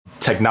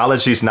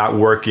technology is not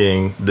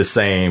working the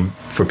same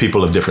for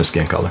people of different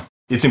skin color.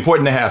 It's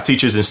important to have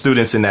teachers and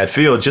students in that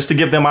field just to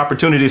give them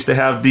opportunities to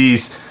have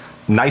these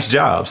nice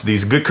jobs,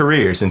 these good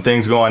careers and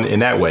things going in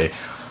that way.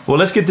 Well,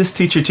 let's get this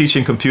teacher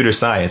teaching computer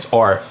science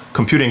or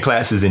computing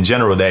classes in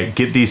general that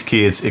get these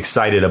kids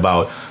excited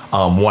about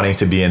wanting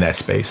to be in that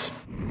space.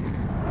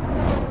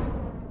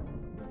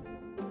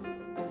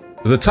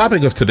 The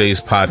topic of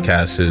today's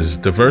podcast is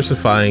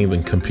diversifying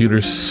the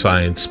computer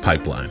science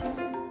pipeline.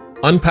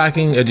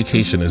 Unpacking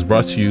Education is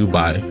brought to you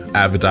by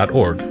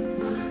Avid.org.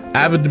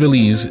 Avid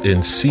believes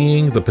in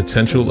seeing the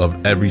potential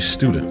of every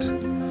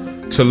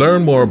student. To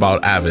learn more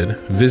about Avid,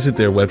 visit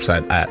their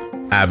website at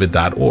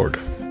avid.org.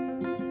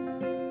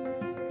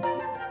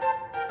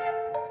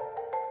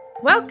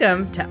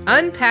 Welcome to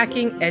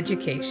Unpacking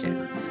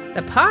Education,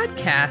 the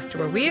podcast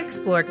where we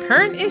explore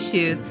current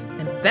issues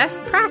and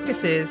best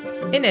practices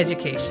in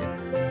education.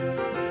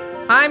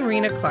 I'm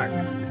Rena Clark.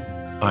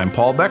 I'm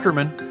Paul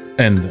Beckerman.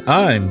 And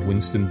I'm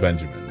Winston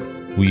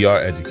Benjamin. We are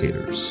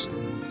educators.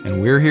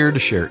 And we're here to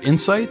share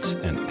insights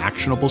and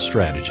actionable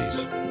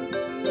strategies.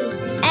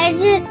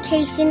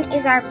 Education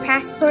is our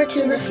passport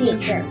to the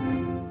future.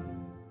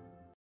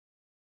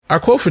 Our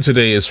quote for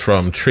today is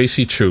from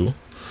Tracy Chu,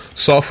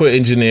 software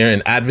engineer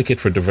and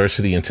advocate for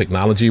diversity in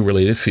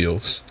technology-related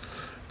fields,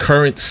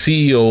 current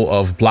CEO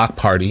of Block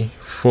Party,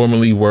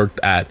 formerly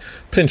worked at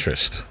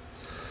Pinterest.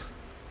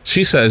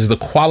 She says the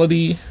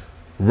quality,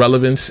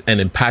 relevance, and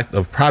impact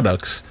of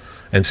products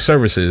and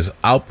services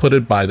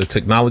outputted by the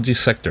technology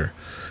sector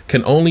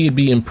can only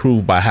be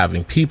improved by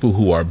having people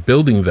who are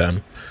building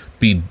them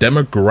be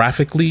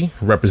demographically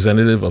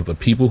representative of the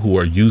people who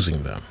are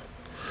using them.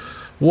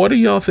 What are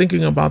y'all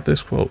thinking about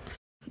this quote?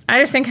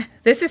 I just think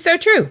this is so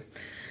true.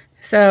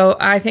 So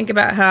I think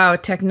about how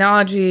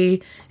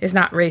technology is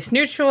not race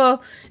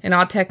neutral, and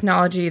all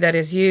technology that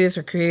is used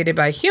or created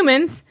by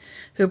humans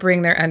who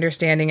bring their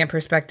understanding and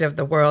perspective of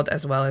the world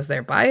as well as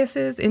their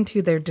biases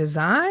into their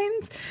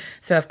designs.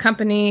 So if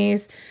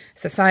companies,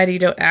 society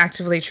don't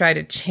actively try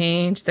to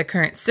change the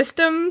current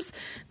systems,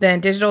 then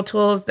digital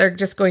tools, they're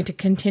just going to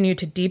continue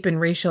to deepen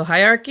racial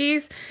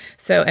hierarchies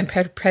and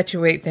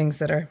perpetuate things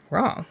that are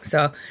wrong.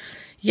 So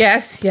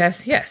yes.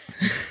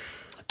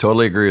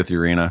 Totally agree with you,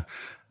 Rena.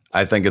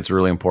 I think it's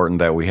really important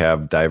that we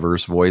have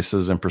diverse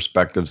voices and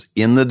perspectives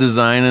in the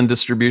design and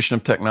distribution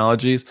of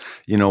technologies.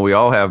 You know, we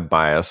all have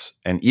bias,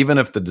 and even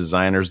if the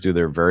designers do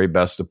their very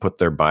best to put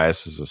their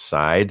biases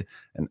aside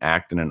and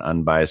act in an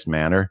unbiased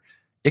manner,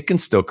 it can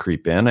still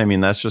creep in. I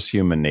mean, that's just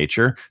human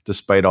nature,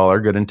 despite all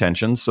our good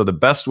intentions. So the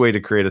best way to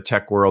create a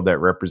tech world that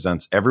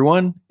represents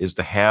everyone is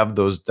to have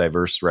those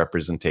diverse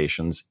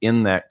representations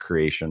in that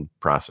creation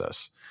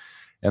process.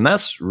 And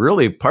that's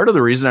really part of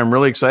the reason I'm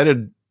really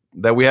excited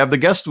that we have the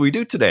guest we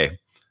do today.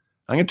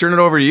 I'm going to turn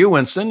it over to you,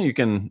 Winston. You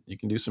can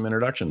do some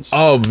introductions.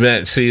 Oh,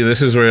 man. See,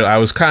 this is where I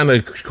was kind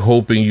of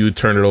hoping you'd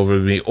turn it over to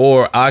me.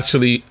 Or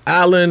actually,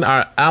 Alan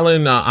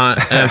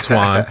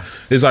Antoine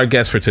is our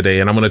guest for today.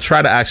 And I'm going to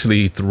try to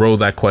actually throw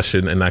that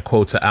question and that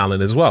quote to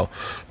Alan as well.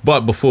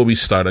 But before we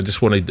start, I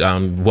just want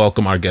to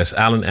welcome our guest,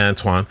 Alan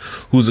Antoine,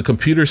 who's a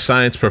computer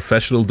science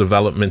professional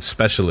development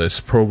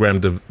specialist, program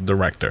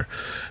director,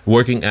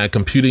 working at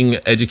Computing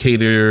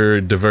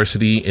Educator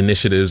Diversity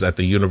Initiatives at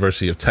the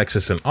University of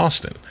Texas in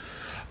Austin.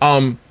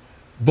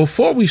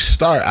 Before we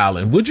start,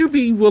 Alan, would you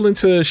be willing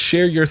to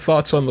share your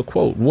thoughts on the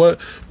quote? What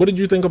did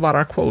you think about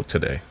our quote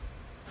today?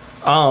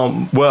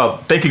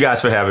 Well, thank you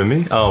guys for having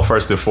me,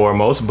 first and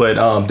foremost.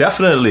 But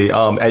definitely,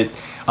 a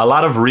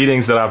lot of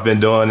readings that I've been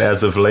doing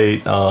as of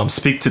late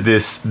speak to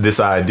this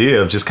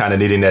idea of just kind of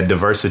needing that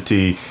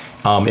diversity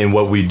in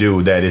what we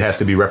do, that it has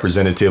to be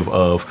representative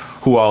of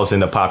who all is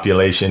in the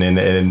population.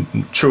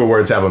 And truer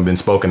words haven't been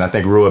spoken. I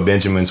think Rua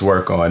Benjamin's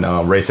work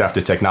on race after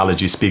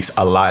technology speaks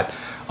a lot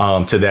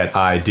to that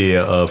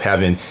idea of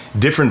having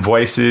different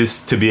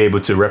voices to be able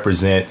to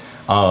represent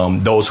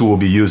those who will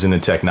be using the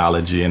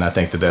technology. And I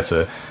think that's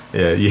you're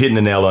hitting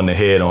the nail on the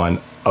head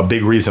on a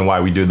big reason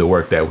why we do the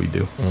work that we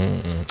do.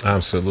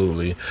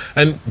 Absolutely.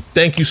 And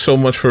thank you so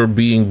much for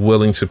being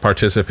willing to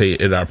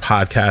participate in our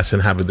podcast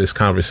and having this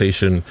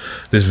conversation,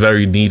 this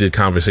very needed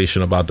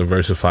conversation about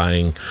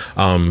diversifying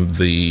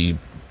the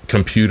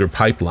computer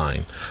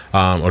pipeline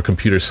or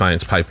computer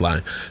science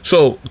pipeline.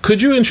 So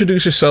could you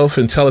introduce yourself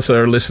and tell us,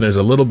 our listeners,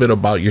 a little bit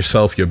about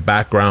yourself, your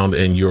background,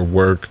 and your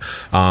work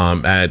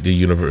at the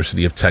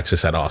University of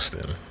Texas at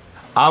Austin?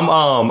 I'm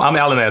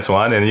Alan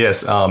Antoine, and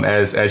yes,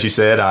 as you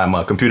said, I'm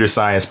a computer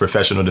science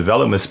professional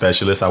development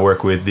specialist. I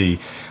work with the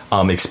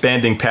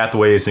Expanding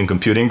Pathways in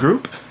Computing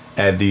group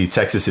at the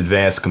Texas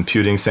Advanced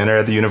Computing Center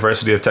at the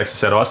University of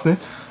Texas at Austin.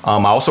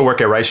 I also work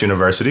at Rice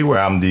University, where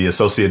I'm the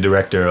associate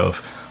director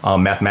of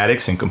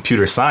mathematics and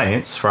computer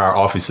science for our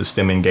Office of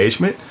STEM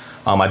Engagement.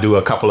 I do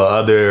a couple of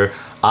other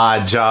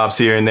odd jobs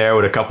here and there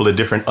with a couple of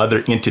different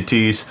other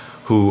entities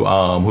who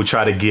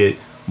try to get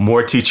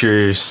more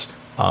teachers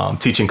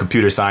teaching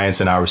computer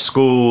science in our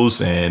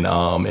schools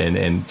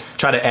and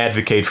try to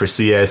advocate for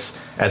CS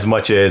as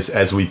much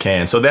as we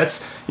can. So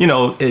that's, in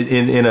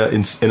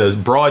a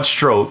broad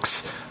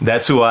strokes,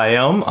 that's who I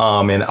am.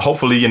 And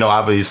hopefully,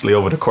 obviously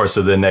over the course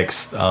of the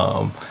next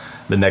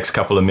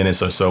couple of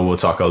minutes or so, we'll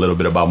talk a little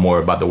bit more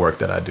about the work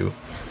that I do.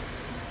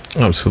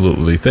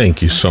 Absolutely.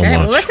 Thank you so much.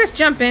 Well, let's just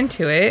jump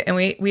into it. And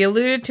we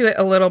alluded to it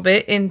a little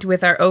bit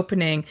with our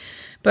opening,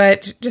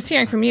 but just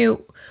hearing from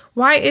you,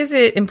 why is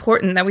it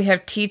important that we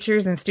have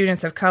teachers and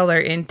students of color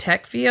in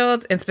tech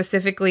fields and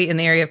specifically in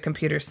the area of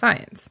computer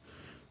science?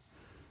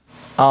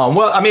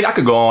 Well, I mean, I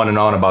could go on and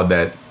on about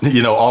that,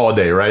 all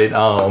day, right?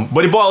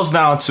 But it boils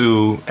down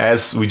to,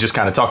 as we just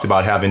kind of talked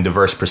about, having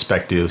diverse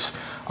perspectives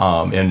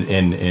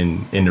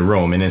in the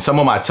room. And in some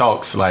of my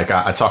talks, like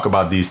I talk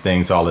about these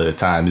things all of the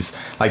time. It's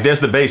like there's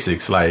the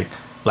basics, like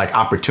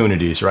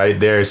opportunities, right?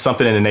 There's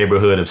something in the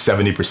neighborhood of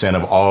 70%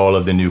 of all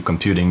of the new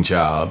computing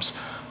jobs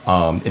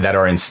that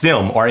are in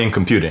STEM are in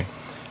computing.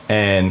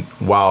 And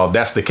while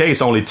that's the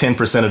case, only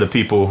 10% of the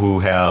people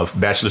who have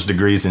bachelor's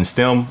degrees in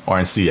STEM are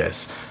in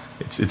CS.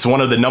 It's one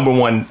of the number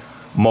one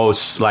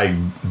most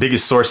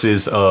biggest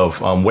sources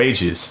of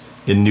wages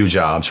in new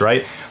jobs,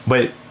 right?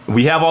 But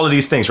we have all of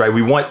these things, right?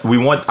 We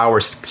want our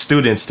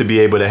students to be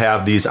able to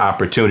have these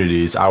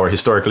opportunities, our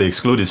historically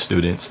excluded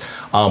students,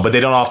 but they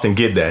don't often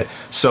get that.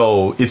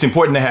 So it's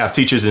important to have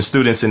teachers and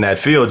students in that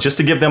field just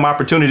to give them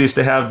opportunities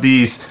to have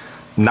these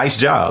nice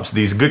jobs,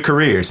 these good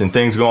careers and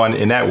things going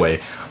in that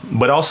way.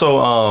 But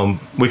also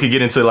we could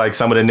get into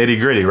some of the nitty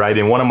gritty, right?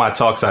 In one of my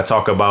talks, I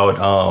talk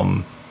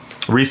about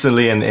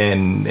recently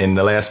in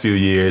the last few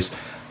years,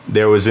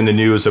 there was in the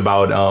news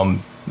about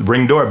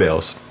Ring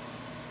doorbells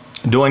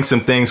doing some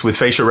things with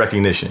facial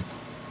recognition.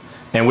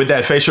 And with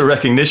that facial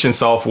recognition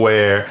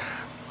software,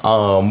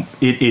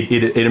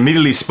 it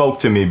immediately spoke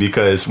to me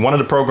because one of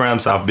the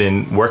programs I've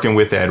been working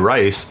with at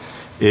Rice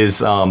is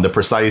the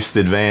Precise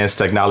Advanced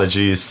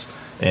Technologies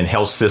and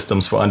Health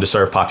Systems for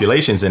Underserved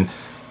Populations. And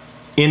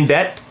in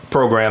that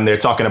program, they're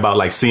talking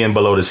about seeing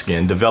below the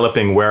skin,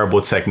 developing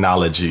wearable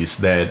technologies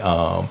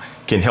that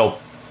can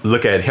help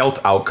look at health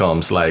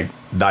outcomes like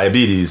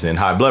diabetes and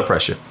high blood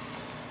pressure.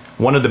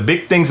 One of the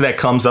big things that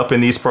comes up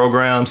in these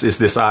programs is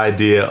this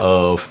idea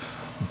of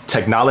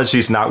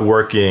technologies not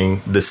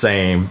working the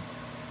same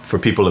for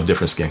people of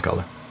different skin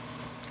color,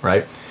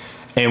 right?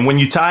 And when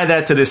you tie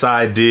that to this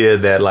idea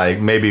that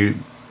maybe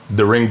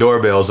the Ring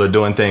doorbells are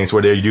doing things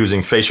where they're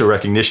using facial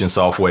recognition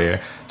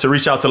software to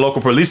reach out to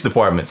local police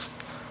departments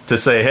to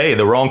say, hey,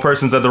 the wrong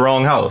person's at the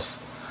wrong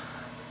house.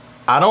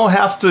 I don't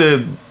have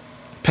to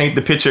paint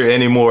the picture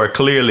any more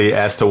clearly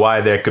as to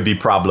why that could be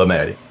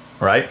problematic,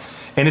 right?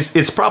 And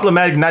it's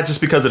problematic not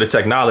just because of the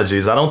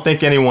technologies. I don't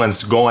think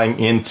anyone's going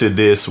into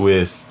this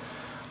with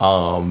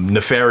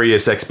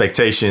nefarious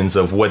expectations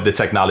of what the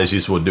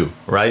technologies will do,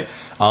 right?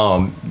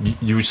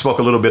 You spoke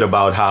a little bit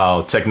about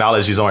how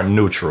technologies aren't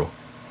neutral,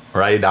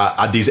 right?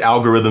 These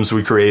algorithms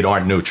we create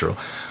aren't neutral.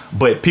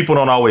 But people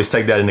don't always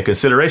take that into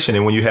consideration.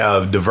 And when you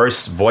have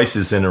diverse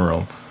voices in the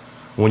room,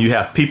 when you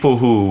have people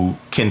who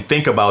can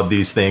think about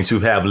these things, who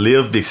have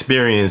lived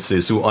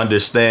experiences, who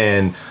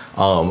understand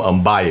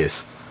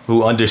bias,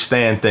 who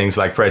understand things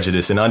like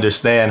prejudice and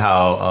understand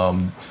how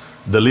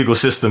the legal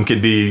system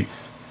can be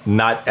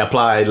not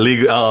applied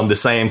the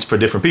same for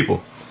different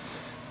people,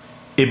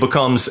 it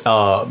becomes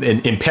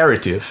an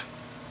imperative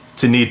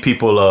to need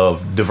people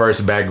of diverse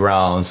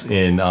backgrounds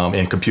in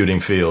computing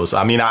fields.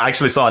 I mean, I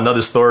actually saw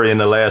another story in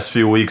the last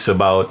few weeks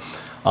about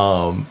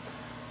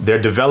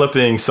they're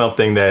developing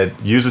something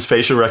that uses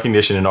facial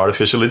recognition and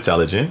artificial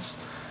intelligence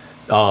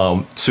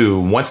to,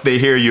 once they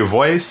hear your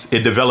voice, it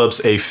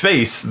develops a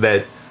face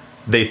that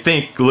they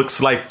think looks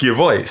like your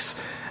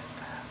voice.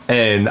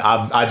 And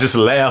I just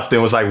laughed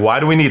and was like, why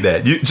do we need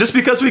that? Just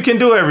because we can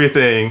do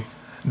everything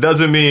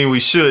doesn't mean we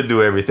should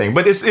do everything.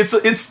 But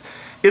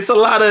it's a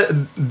lot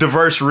of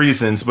diverse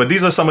reasons. But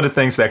these are some of the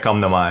things that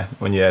come to mind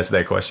when you ask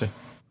that question.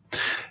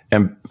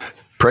 And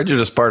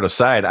prejudice part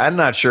aside, I'm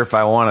not sure if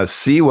I want to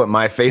see what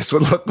my face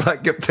would look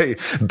like if they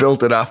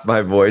built it off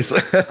my voice.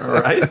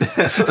 Right?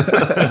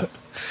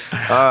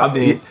 I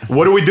mean,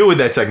 what do we do with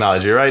that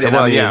technology, right? And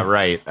well, yeah,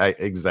 right.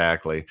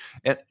 Exactly.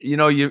 And,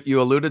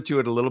 you alluded to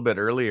it a little bit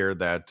earlier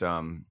that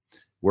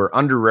we're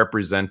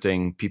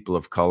underrepresenting people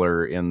of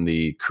color in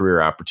the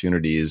career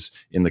opportunities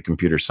in the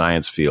computer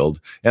science field.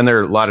 And there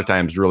are a lot of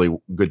times really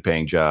good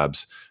paying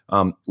jobs.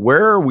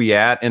 Where are we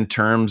at in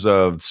terms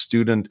of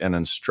student and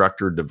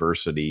instructor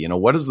diversity?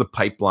 What does the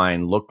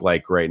pipeline look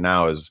like right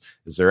now? Is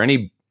there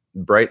any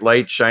bright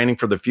light shining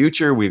for the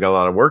future? We've got a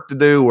lot of work to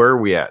do. Where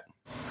are we at?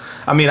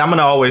 I mean, I'm going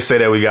to always say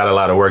that we got a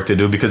lot of work to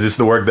do because it's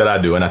the work that I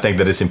do. And I think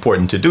that it's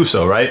important to do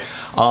so, right?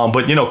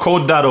 But,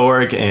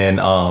 Code.org and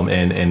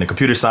the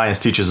Computer Science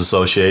Teachers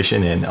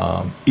Association and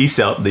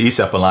ESEP, the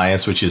ESEP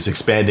Alliance, which is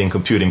expanding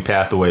computing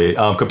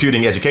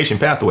education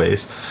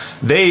pathways,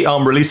 they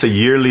release a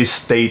yearly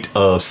State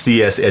of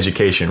CS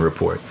Education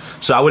report.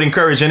 So I would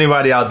encourage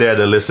anybody out there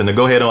to listen to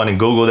go ahead on and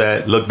Google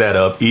that, look that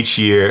up. Each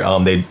year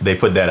they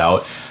put that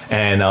out.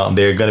 and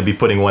they're going to be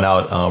putting one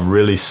out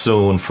really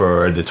soon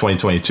for the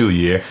 2022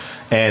 year.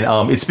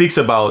 And it speaks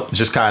about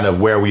just kind of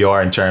where we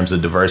are in terms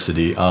of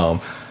diversity.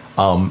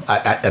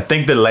 I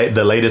think the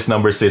latest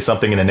number says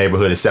something in the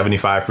neighborhood of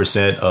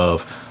 75%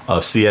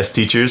 of CS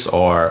teachers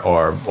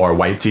are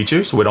white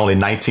teachers, with only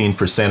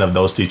 19% of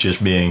those teachers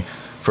being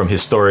from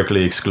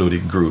historically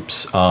excluded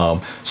groups.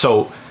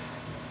 So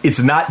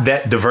it's not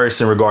that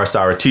diverse in regards to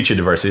our teacher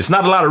diversity. It's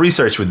not a lot of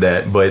research with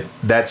that, but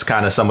that's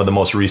kind of some of the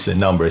most recent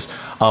numbers.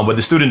 But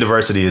the student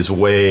diversity is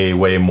way,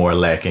 way more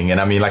lacking.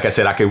 And I mean, like I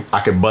said, I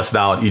could bust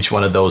down each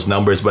one of those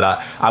numbers, but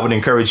I would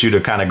encourage you to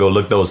kind of go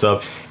look those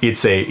up.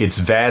 It's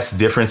vast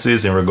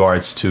differences in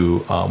regards to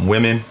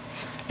women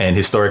and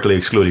historically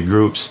excluded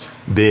groups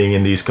being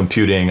in these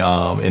computing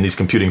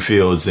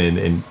fields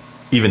and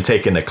even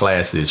taking the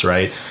classes,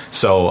 right?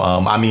 So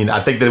I mean,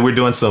 I think that we're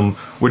doing some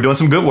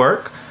good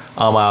work.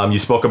 You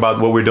spoke about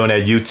what we're doing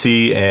at UT,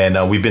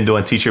 and we've been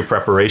doing teacher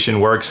preparation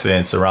work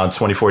since around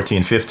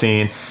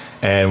 2014-15,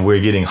 and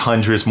we're getting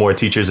hundreds more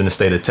teachers in the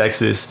state of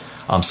Texas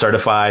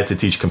certified to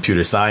teach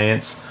computer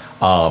science.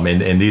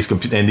 And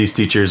these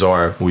teachers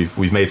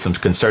we've made some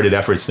concerted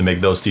efforts to make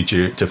those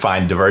to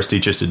find diverse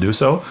teachers to do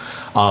so.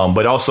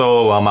 But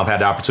also I've had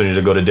the opportunity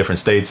to go to different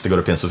states, to go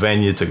to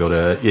Pennsylvania, to go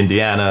to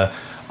Indiana,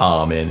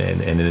 and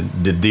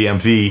the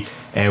DMV.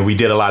 And we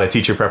did a lot of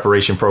teacher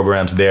preparation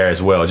programs there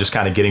as well, just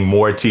kind of getting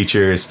more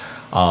teachers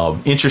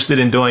interested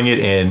in doing it,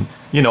 and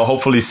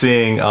hopefully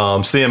seeing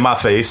my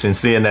face and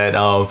seeing that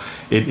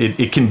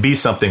it can be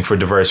something for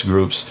diverse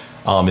groups.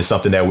 Is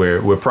something that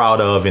we're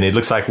proud of, and it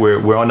looks like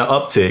we're on the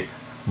uptick,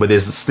 but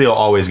there's still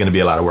always going to be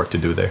a lot of work to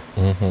do there.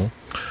 Mm-hmm.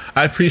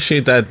 I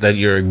appreciate that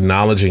you're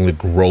acknowledging the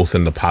growth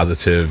and the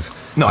positive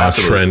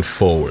trend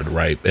forward,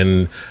 right?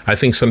 And I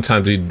think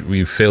sometimes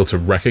we fail to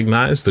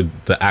recognize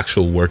the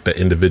actual work that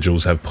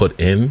individuals have put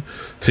in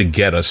to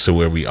get us to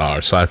where we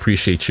are. So I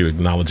appreciate you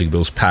acknowledging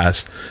those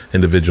past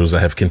individuals that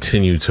have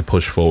continued to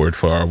push forward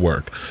for our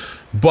work.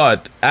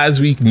 But as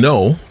we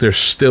know, there's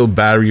still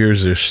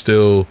barriers, there's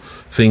still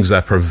things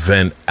that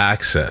prevent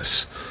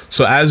access.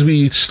 So as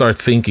we start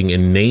thinking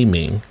and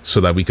naming so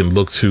that we can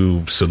look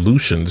to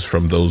solutions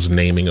from those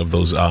naming of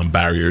those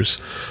barriers,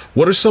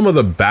 what are some of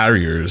the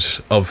barriers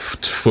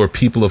for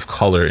people of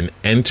color in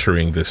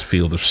entering this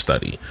field of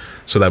study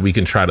so that we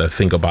can try to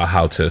think about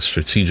how to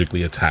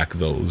strategically attack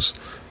those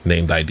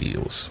named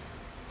ideals?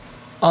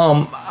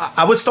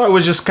 I would start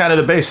with just kind of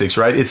the basics,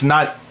 right?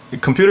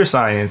 Computer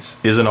science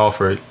isn't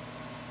offered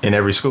in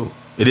every school.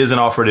 It isn't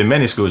offered in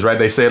many schools, right?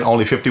 They said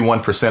only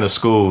 51% of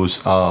schools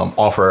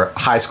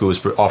high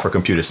schools offer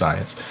computer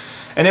science.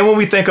 And then when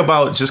we think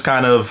about just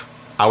kind of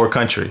our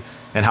country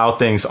and how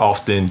things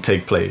often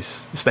take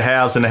place, it's the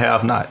haves and the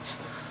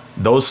have-nots.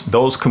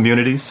 Those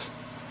communities,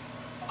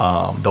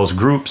 those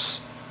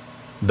groups,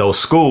 those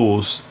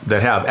schools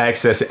that have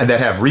access and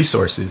that have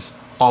resources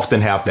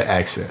often have the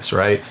access,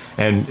 right?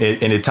 And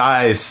it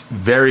ties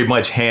very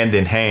much hand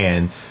in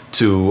hand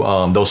to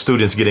those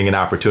students getting an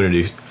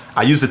opportunity.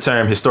 I use the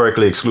term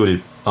historically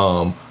excluded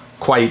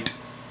quite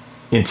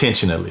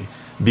intentionally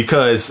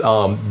because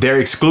they're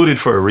excluded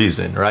for a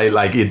reason, right?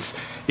 Like it's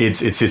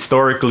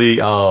historically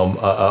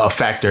a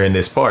factor in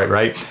this part,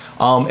 right?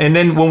 And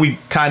then when we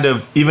kind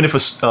of, even if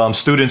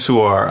students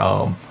who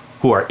are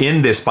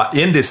in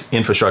this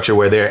infrastructure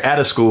where they're at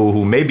a school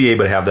who may be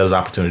able to have those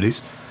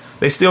opportunities,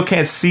 they still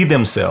can't see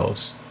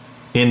themselves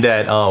in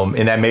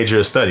that major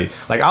of study.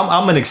 Like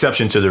I'm an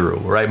exception to the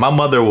rule, right? My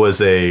mother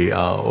was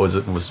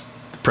was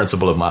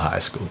principal of my high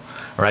school,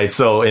 right?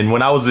 So, and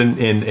when I was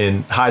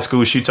in high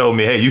school, she told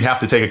me, hey, you have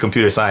to take a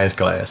computer science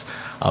class.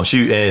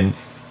 She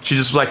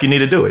just was like, you need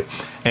to do it.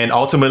 And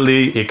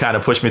ultimately, it kind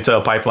of pushed me to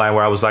a pipeline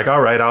where I was like,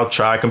 all right, I'll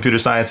try computer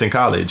science in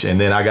college. And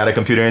then I got a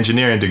computer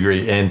engineering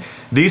degree. And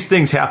these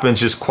things happen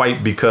just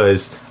quite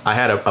because I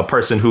had a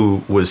person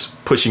who was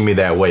pushing me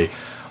that way.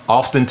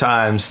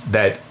 Oftentimes,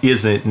 that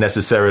isn't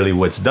necessarily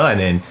what's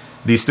done. And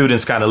these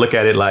students kind of look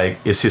at it like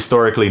it's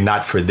historically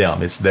not for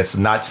them. That's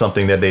not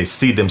something that they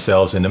see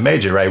themselves in the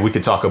major, right? We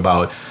could talk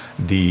about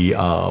the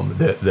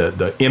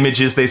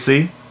images they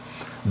see,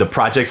 the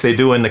projects they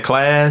do in the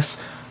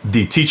class,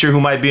 the teacher who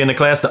might be in the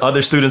class, the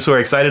other students who are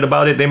excited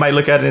about it. They might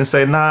look at it and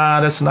say, nah,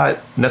 that's not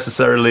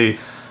necessarily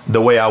the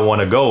way I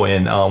want to go.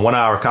 And one of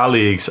our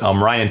colleagues,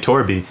 Ryan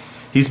Torby,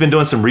 he's been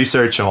doing some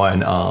research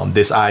on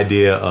this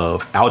idea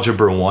of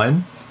Algebra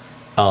 1.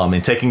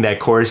 And taking that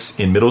course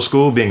in middle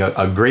school being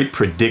a great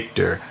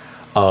predictor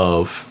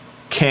of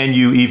can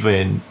you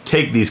even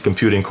take these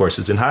computing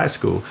courses in high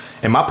school?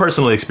 And my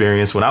personal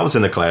experience when I was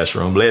in the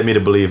classroom led me to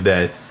believe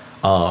that,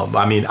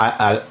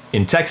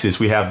 in Texas,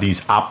 we have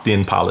these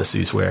opt-in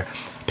policies where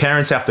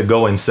parents have to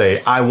go and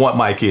say, I want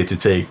my kid to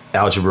take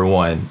Algebra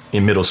 1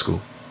 in middle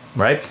school,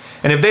 right?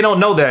 And if they don't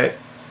know that,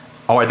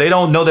 or they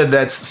don't know that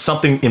that's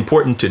something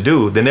important to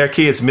do, then their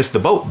kids miss the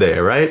boat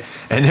there, right?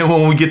 And then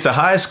when we get to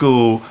high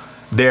school,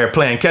 they're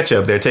playing catch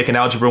up. They're taking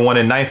Algebra 1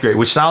 in 9th grade,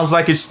 which sounds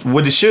like it's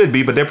what it should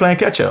be, but they're playing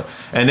catch up.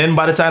 And then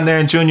by the time they're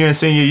in junior and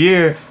senior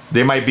year,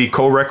 there might be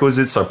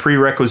co-requisites or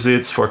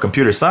prerequisites for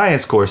computer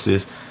science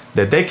courses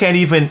that they can't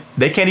even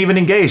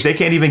engage. They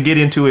can't even get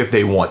into if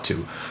they want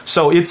to.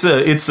 So it's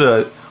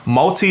a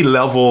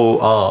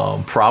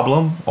multi-level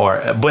problem,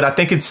 but I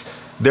think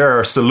there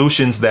are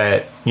solutions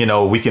that, you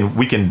know, we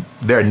can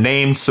there are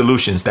named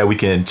solutions that we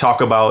can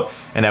talk about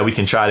and that we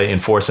can try to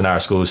enforce in our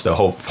schools to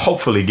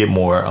hopefully get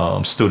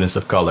more students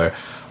of color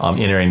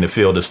entering the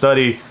field of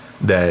study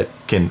that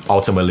can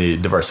ultimately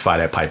diversify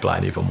that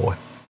pipeline even more.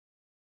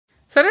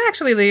 So that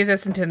actually leads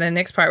us into the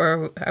next part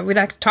where we'd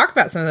like to talk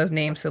about some of those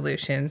name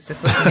solutions,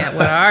 just looking at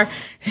what are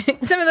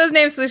some of those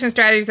name solution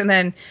strategies. And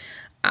then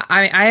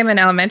I am an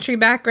elementary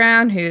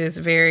background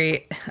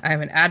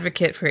I'm an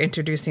advocate for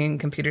introducing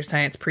computer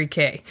science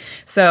pre-K.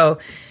 So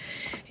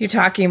you're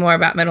talking more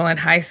about middle and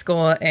high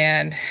school,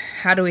 and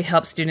how do we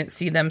help students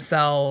see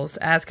themselves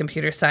as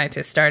computer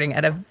scientists starting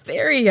at a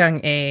very young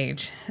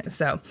age?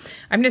 So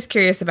I'm just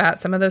curious about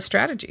some of those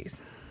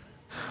strategies.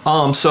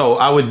 So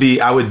I would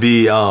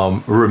be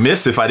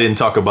remiss if I didn't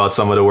talk about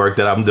some of the work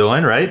that I'm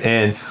doing, right?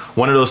 And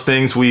one of those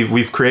things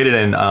we've created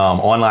an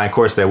online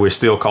course that we're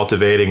still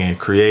cultivating and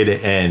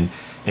creating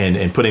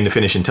and putting the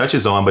finishing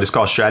touches on, but it's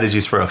called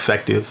Strategies for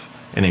Effective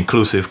and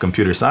Inclusive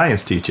Computer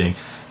Science Teaching.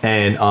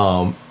 And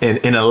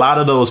in a lot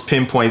of those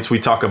pinpoints, we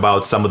talk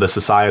about some of the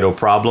societal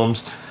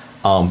problems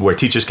where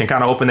teachers can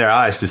kind of open their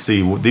eyes to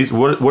see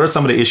what are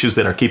some of the issues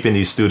that are keeping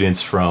these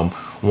students from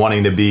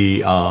wanting to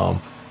be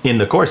in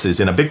the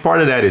courses. And a big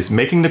part of that is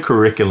making the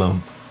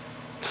curriculum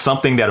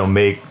something that'll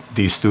make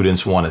these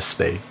students want to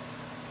stay,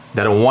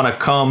 that'll want to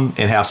come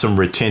and have some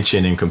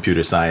retention in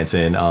computer science.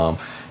 And,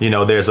 you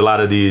know, there's a lot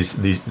of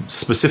these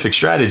specific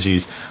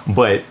strategies,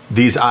 but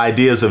these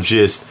ideas of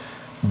just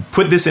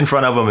put this in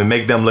front of them and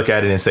make them look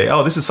at it and say,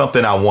 oh, this is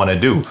something I want to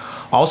do.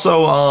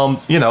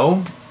 Also, you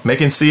know,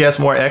 making CS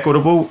more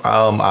equitable.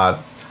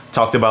 I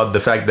talked about the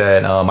fact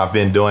that I've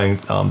been doing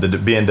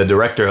being the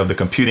director of the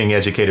Computing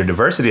Educator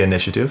Diversity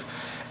Initiative.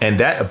 And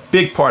that a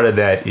big part of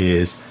that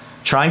is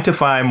trying to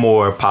find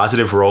more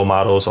positive role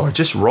models or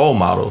just role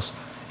models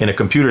in a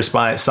computer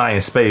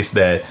science space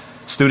that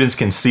students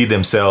can see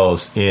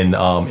themselves in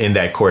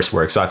that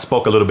coursework. So I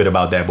spoke a little bit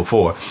about that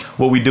before.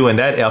 What we do in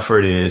that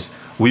effort is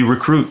we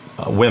recruit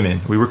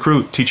women, we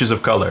recruit teachers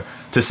of color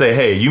to say,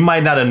 hey, you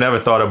might not have ever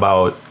thought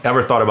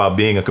about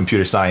being a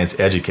computer science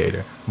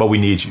educator, but we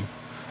need you.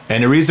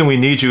 And the reason we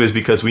need you is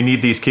because we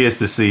need these kids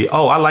to see,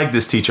 oh, I like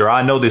this teacher, or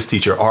I know this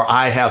teacher, or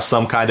I have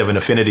some kind of an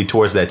affinity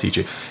towards that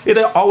teacher. It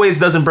always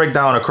doesn't break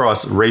down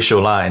across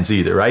racial lines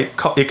either, right?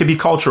 It could be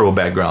cultural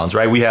backgrounds,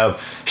 right? We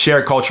have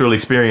shared cultural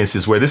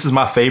experiences where this is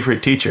my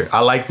favorite teacher.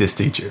 I like this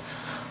teacher.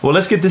 Well,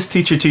 let's get this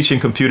teacher teaching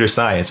computer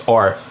science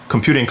or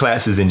computing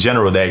classes in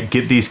general that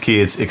get these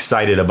kids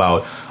excited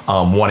about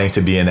wanting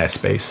to be in that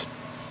space.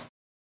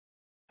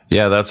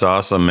 Yeah, that's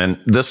awesome. And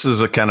this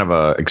is a kind of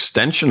a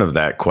extension of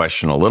that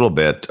question a little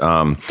bit.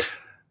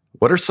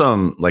 What are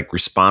some like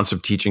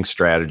responsive teaching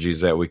strategies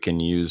that we can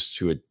use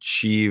to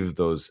achieve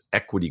those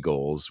equity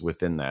goals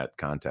within that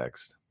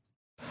context?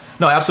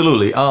 No,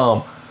 absolutely.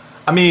 I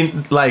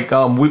mean, like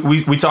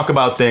we talk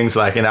about things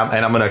like, and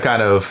I'm going to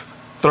kind of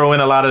throw in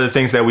a lot of the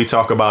things that we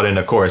talk about in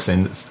the course.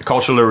 And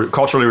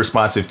culturally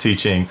responsive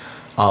teaching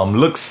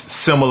looks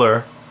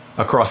similar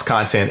across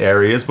content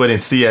areas, but in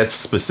CS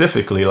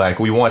specifically, like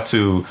we want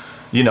to,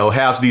 you know,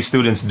 have these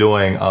students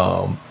doing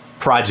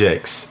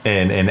projects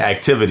and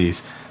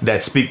activities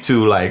that speak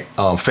to like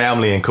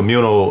family and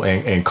communal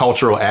and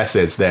cultural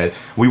assets, that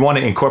we want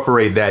to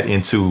incorporate that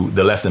into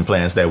the lesson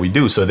plans that we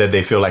do so that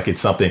they feel like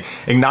it's something.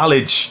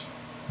 Acknowledge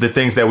the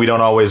things that we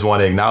don't always want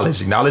to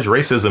acknowledge. Acknowledge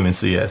racism in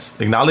CS.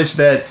 Acknowledge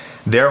that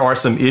there are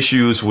some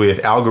issues with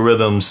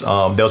algorithms.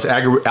 There's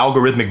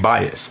algorithmic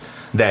bias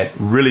that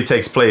really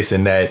takes place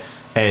in that,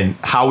 and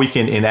how we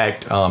can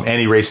enact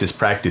anti-racist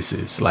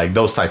practices, like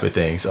those type of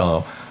things.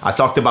 I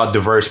talked about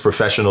diverse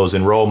professionals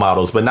and role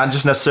models, but not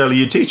just necessarily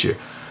your teacher.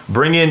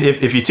 Bring in,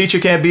 if your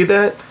teacher can't be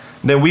that,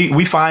 then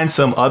we find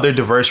some other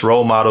diverse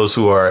role models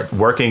who are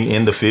working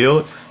in the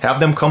field. Have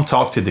them come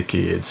talk to the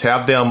kids.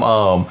 Have them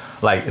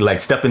like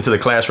step into the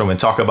classroom and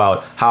talk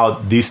about how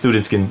these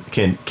students can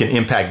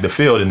impact the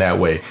field in that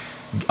way.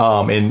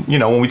 And you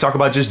know, when we talk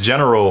about just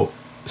general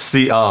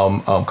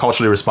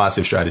culturally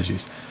responsive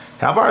strategies,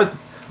 have our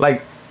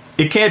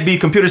it can't be,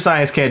 computer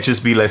science can't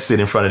just be let's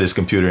sit in front of this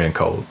computer and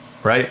code,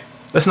 right?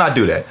 Let's not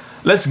do that.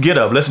 Let's get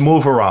up. Let's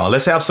move around.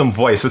 Let's have some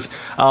voice.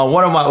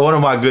 One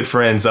of my good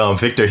friends,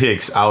 Victor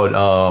Hicks,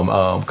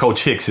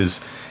 Coach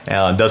Hicks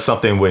does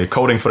something with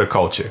Coding for the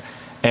Culture,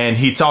 and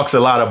he talks a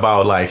lot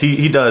about like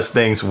he does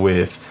things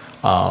with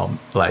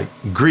like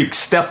Greek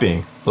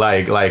stepping,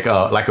 like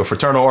a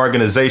fraternal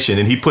organization,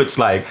 and he puts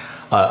like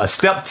a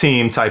step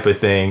team type of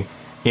thing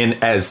in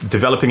as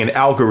developing an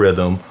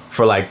algorithm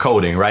for like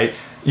coding, right?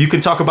 You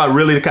can talk about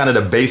really the kind of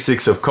the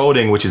basics of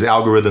coding, which is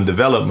algorithm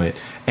development,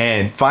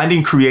 and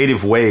finding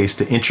creative ways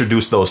to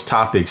introduce those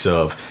topics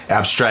of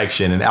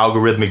abstraction and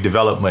algorithmic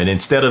development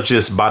instead of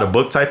just by the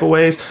book type of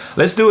ways.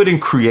 Let's do it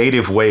in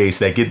creative ways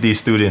that get these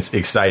students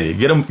excited,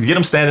 get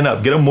them standing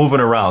up, get them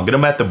moving around, get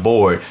them at the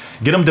board,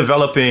 get them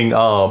developing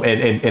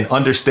and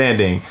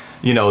understanding,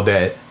 you know,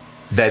 that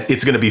that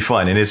it's going to be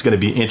fun and it's going to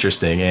be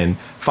interesting, and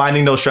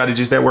finding those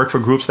strategies that work for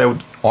groups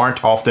that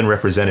aren't often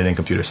represented in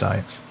computer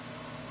science.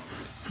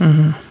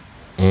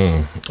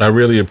 I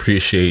really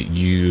appreciate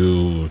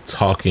you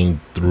talking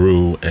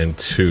through and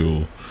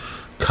to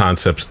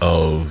concepts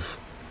of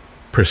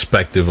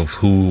perspective of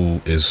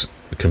who is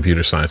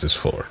computer science is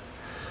for.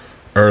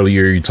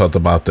 Earlier, you talked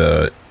about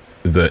the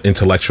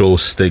intellectual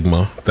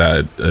stigma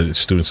that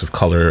students of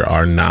color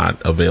are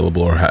not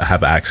available or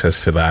have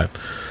access to that.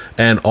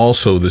 And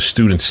also the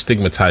students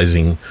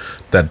stigmatizing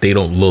that they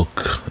don't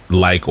look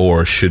like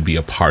or should be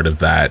a part of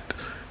that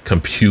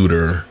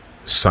computer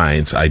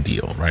science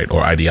ideal, right?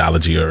 Or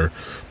ideology or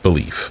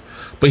belief.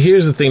 But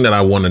here's the thing that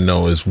I want to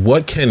know is,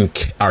 what can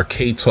our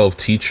K-12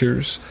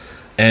 teachers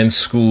and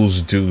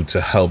schools do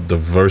to help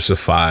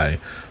diversify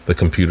the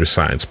computer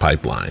science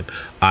pipeline,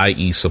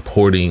 i.e.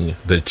 supporting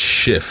the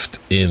shift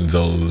in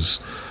those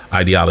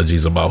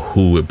ideologies about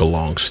who it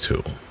belongs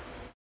to?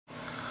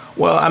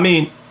 Well, I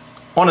mean,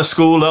 on a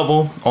school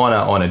level,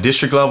 on a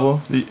district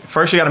level,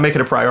 first you got to make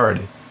it a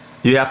priority.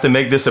 You have to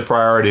make this a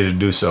priority to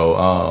do so.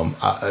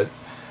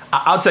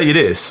 I'll tell you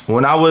this.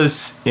 When I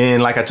was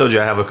like I told you,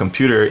 I have a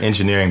computer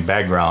engineering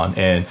background.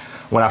 And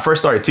when I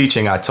first started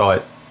teaching, I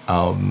taught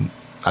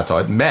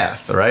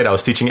math, right? I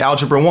was teaching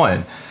Algebra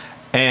 1.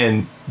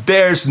 And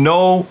there's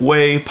no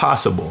way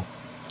possible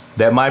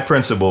that my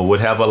principal would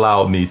have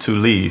allowed me to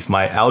leave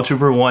my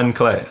Algebra 1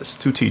 class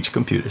to teach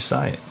computer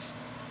science.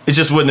 It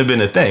just wouldn't have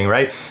been a thing,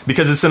 right?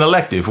 Because it's an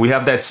elective. We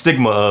have that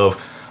stigma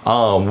of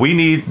we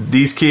need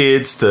these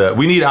kids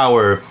we need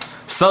our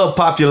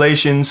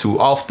subpopulations who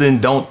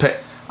often don't pay,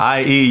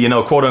 i.e.,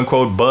 quote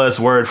unquote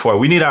buzzword for it.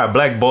 We need our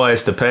black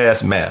boys to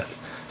pass math.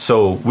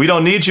 So we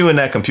don't need you in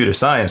that computer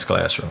science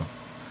classroom.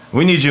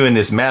 We need you in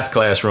this math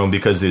classroom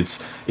because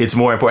it's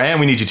more important. And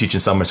we need you teaching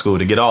summer school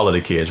to get all of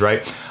the kids,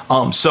 right?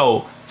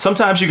 So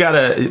sometimes you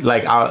gotta,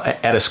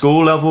 at a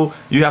school level,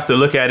 you have to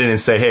look at it and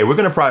say, hey, we're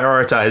gonna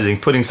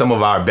prioritize putting some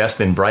of our best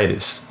and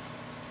brightest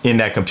in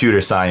that computer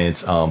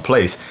science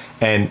place.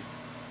 And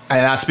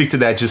I speak to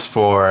that just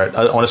for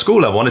on a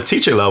school level, on a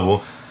teacher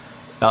level.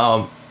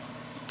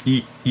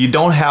 You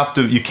don't have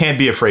to. You can't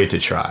be afraid to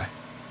try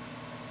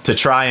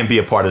and be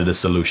a part of the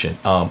solution.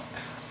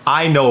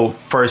 I know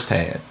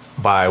firsthand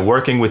by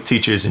working with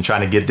teachers and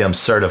trying to get them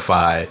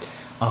certified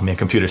in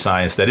computer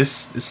science that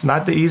it's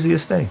not the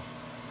easiest thing.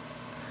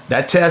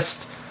 That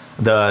test,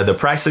 the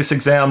Praxis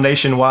exam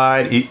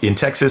nationwide in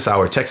Texas,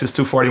 our Texas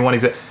 241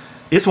 exam,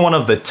 it's one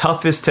of the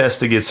toughest tests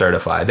to get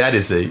certified. That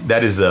is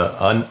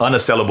an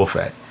unassailable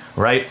fact,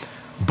 right?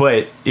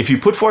 But if you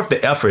put forth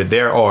the effort,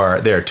 there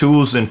are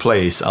tools in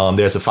place.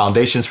 There's the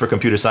Foundations for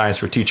Computer Science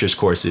for Teachers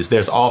courses.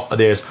 There's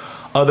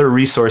other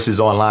resources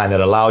online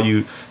that allow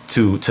you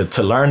to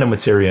learn the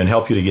material and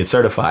help you to get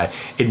certified.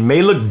 It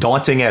may look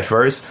daunting at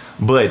first,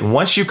 but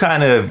once you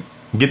kind of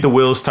get the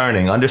wheels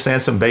turning,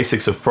 understand some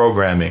basics of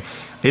programming,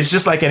 it's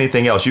just like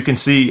anything else. You can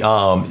see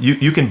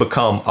you can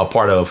become a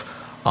part of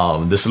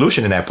the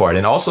solution in that part,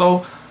 and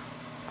also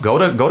go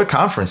to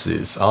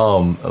conferences,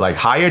 like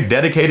hire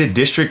dedicated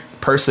district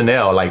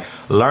personnel, like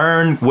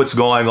learn what's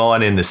going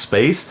on in the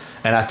space.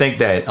 And I think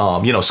that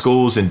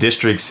schools and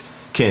districts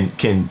can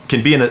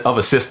be of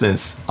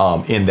assistance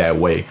in that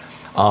way.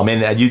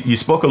 And you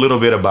spoke a little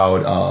bit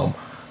about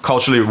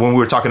culturally when we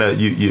were talking to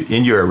you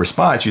in your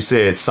response. You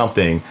said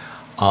something,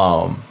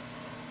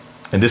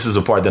 and this is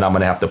a part that I'm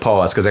going to have to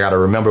pause because I got to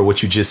remember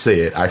what you just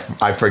said.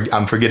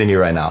 I'm forgetting it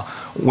right now.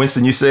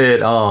 Winston, you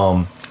said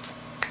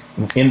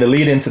in the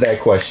lead into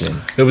that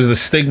question, it was the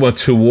stigma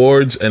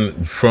towards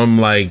and from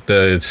like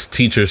the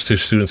teachers to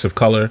students of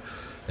color,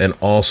 and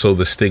also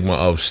the stigma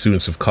of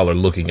students of color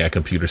looking at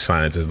computer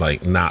science as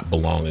like not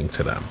belonging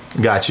to them.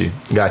 Got you.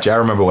 I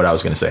remember what I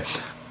was going to say.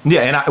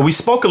 Yeah, and we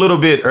spoke a little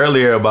bit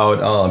earlier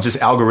about just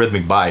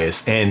algorithmic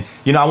bias, and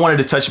I wanted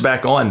to touch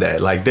back on that.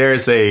 Like,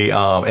 there's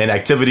an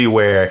activity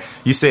where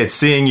you said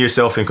seeing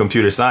yourself in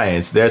computer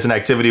science. There's an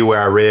activity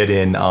where I read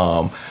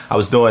I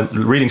was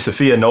reading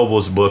Sophia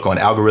Noble's book on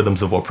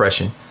algorithms of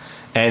oppression,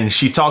 and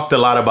she talked a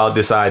lot about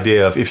this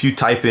idea of if you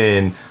type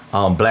in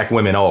black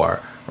women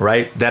are,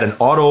 right, that an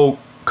auto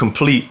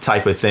complete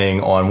type of thing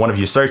on one of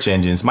your search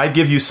engines might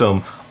give you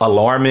some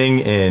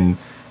alarming and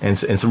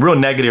some real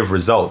negative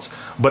results.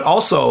 But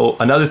also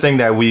another thing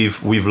that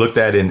we've looked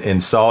at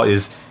and saw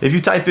is if you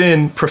type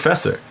in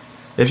professor,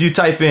 if you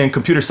type in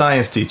computer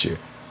science teacher,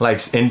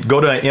 and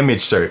go to an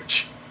image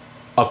search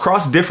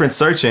across different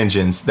search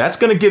engines, that's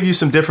going to give you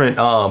some different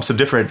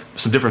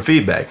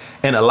feedback.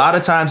 And a lot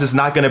of times it's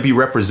not going to be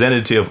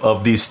representative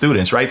of these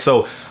students, right?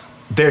 So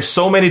there's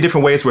so many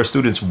different ways where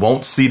students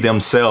won't see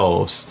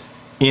themselves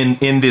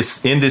in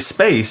this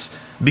space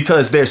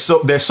because there's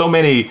so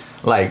many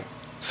like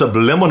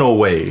subliminal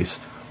ways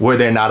where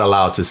they're not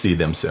allowed to see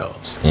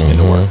themselves in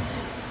the world.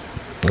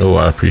 Oh,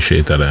 I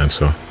appreciate that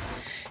answer.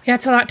 Yeah,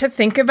 it's a lot to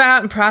think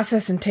about and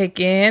process and take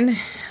in.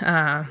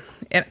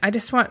 And I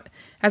just want,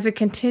 as we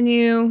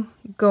continue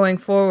going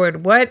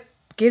forward, what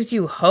gives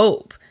you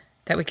hope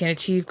that we can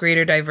achieve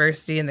greater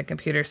diversity in the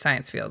computer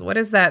science field? What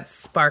is that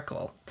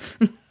sparkle?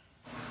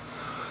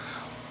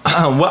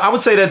 Well, I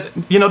would say that,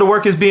 the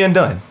work is being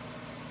done.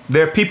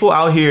 There are people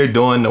out here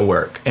doing the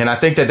work. And I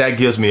think that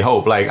gives me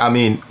hope. Like, I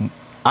mean,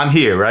 I'm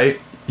here, right?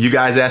 You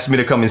guys asked me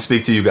to come and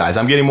speak to you guys.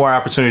 I'm getting more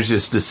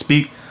opportunities to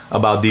speak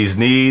about these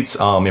needs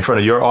in front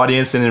of your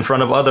audience and in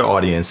front of other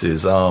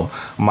audiences.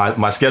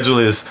 My schedule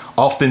is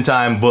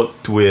oftentimes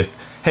booked with,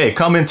 hey,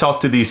 come and talk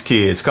to these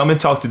kids, come and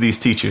talk to these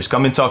teachers,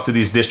 come and talk to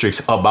these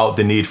districts about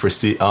the need for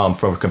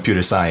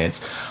computer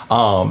science.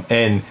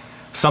 And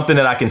something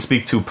that I can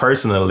speak to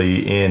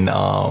personally, in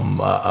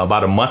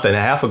about a month and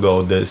a half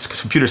ago, the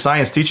Computer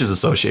Science Teachers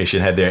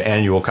Association had their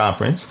annual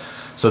conference.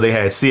 So they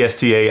had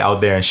CSTA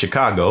out there in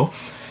Chicago.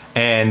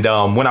 And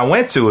when I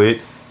went to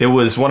it, it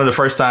was one of the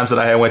first times that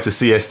I had went to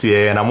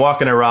CSTA, and I'm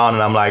walking around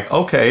and I'm like,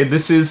 okay,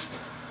 this is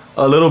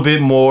a little bit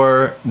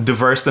more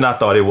diverse than I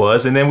thought it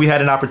was. And then we had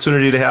an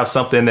opportunity to have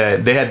something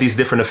that they had these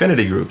different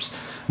affinity groups.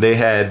 They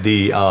had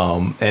the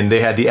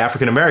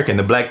African American,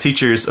 the Black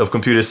Teachers of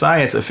Computer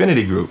Science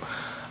affinity group.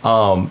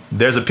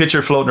 There's a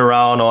picture floating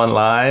around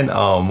online.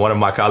 One of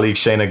my colleagues,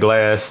 Shayna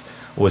Glass,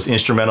 was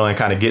instrumental in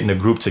kind of getting the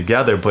group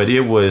together, but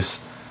it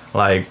was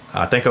like,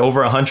 I think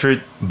over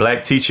 100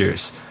 Black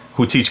teachers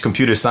who teach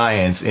computer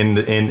science in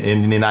the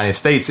United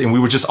States. And we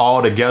were just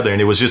all together.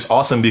 And it was just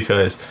awesome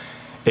because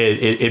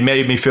it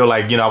made me feel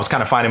like, I was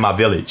kind of finding my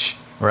village,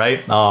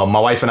 right? My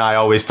wife and I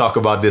always talk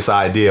about this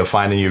idea of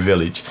finding your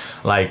village.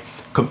 Like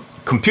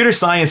computer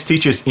science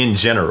teachers in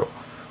general,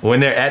 when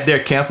they're at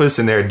their campus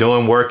and they're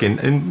doing work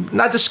and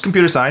not just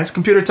computer science,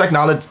 computer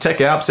technology, tech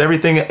apps,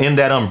 everything in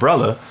that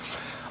umbrella,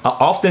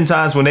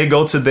 oftentimes when they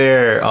go to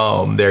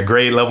their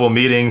grade level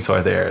meetings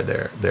or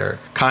their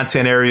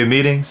content area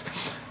meetings,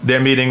 they're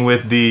meeting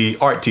with the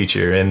art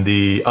teacher and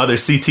the other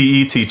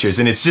CTE teachers.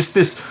 And it's just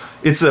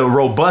it's a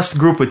robust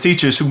group of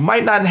teachers who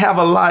might not have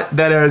a lot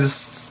that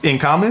is in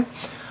common.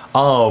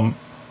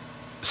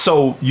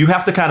 So you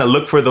have to kind of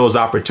look for those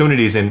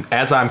opportunities. And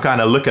as I'm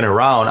kind of looking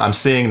around, I'm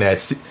seeing that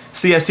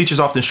CS teachers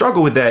often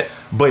struggle with that.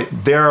 But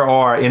there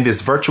are, in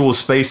this virtual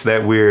space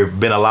that we've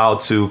been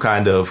allowed to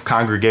kind of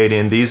congregate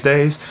in these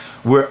days,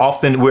 we're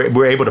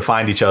able to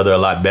find each other a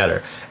lot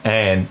better.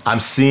 And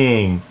I'm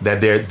seeing that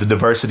the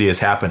diversity is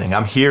happening.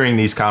 I'm hearing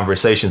these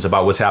conversations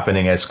about what's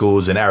happening at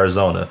schools in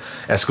Arizona,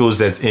 at schools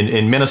that's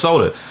in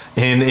Minnesota,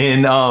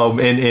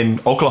 in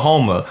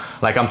Oklahoma.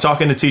 Like, I'm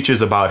talking to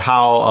teachers about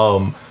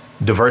how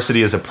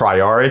diversity is a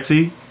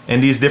priority in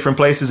these different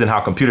places and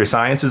how computer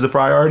science is a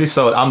priority.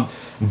 So I'm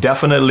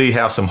definitely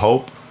have some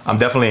hope. I'm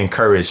definitely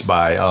encouraged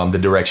by the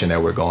direction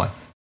that we're going.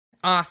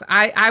 Awesome.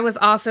 I was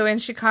also in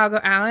Chicago,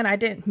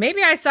 Alan.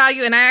 Maybe I saw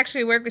you, and I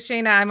actually work with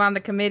Shayna. I'm on the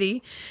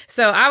committee.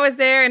 So I was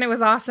there, and it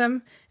was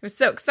awesome. I was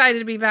so excited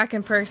to be back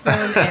in person.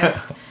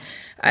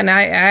 And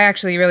I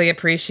actually really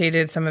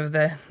appreciated some of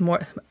a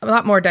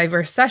lot more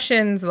diverse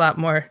sessions, a lot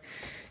more.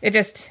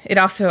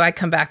 I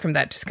come back from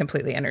that just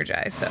completely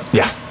energized. So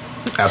yeah,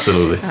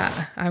 absolutely.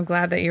 I'm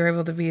glad that you were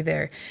able to be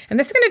there. And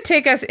this is going to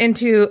take us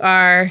into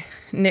our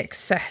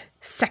next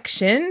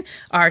section,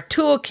 our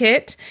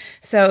toolkit.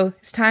 So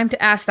it's time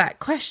to ask that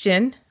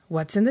question: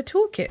 what's in the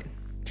toolkit?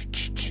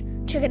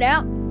 Check it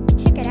out.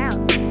 Check it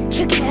out.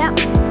 Check it out.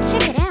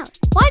 Check it out.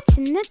 What's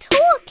in the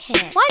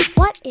toolkit?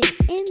 What is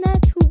in the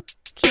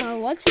toolkit?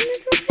 What's in the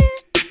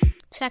toolkit?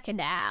 Check it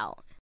out.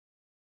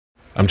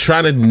 I'm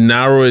trying to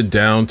narrow it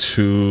down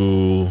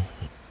to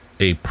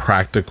a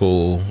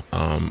practical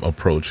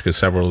approach, because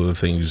several of the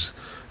things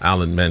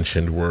Alan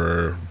mentioned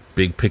were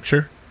big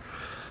picture.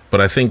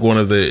 But I think one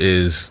of the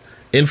is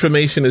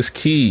information is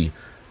key.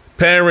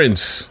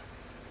 Parents,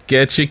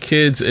 get your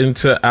kids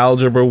into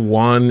Algebra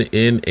 1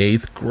 in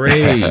 8th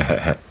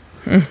grade.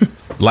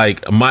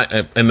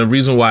 And the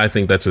reason why I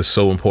think that's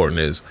so important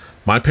is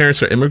my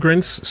parents are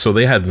immigrants, so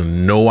they had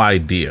no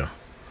idea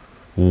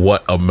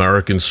what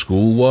American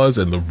school was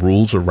and the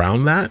rules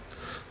around that.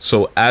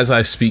 So as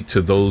I speak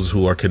to those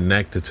who are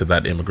connected to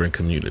that immigrant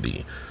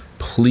community,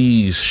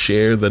 please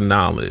share the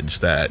knowledge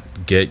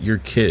that get your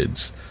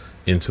kids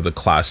into the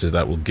classes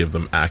that will give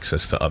them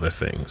access to other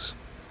things.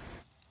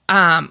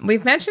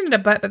 We've mentioned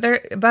it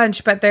a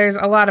bunch, but there's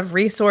a lot of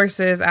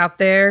resources out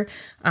there.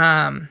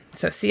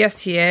 So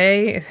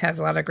CSTA has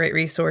a lot of great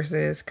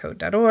resources,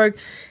 code.org.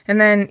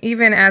 And then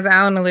even as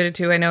Alan alluded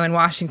to, I know in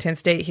Washington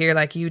State here,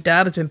 like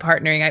UW has been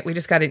partnering. We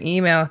just got an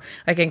email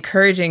like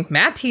encouraging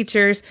math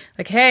teachers,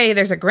 like, hey,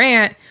 there's a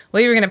grant.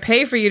 Well, we're going to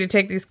pay for you to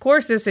take these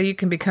courses so you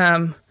can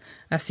become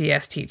a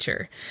CS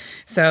teacher.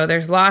 So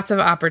there's lots of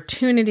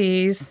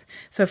opportunities.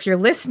 So if you're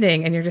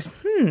listening and you're just,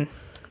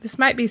 this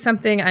might be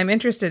something I'm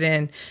interested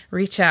in,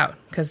 reach out,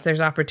 because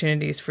there's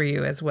opportunities for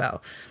you as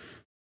well.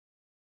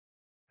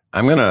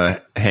 I'm going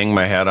to hang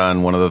my hat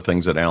on one of the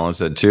things that Alan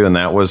said too, and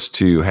that was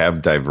to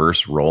have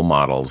diverse role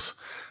models.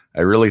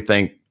 I really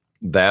think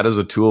that is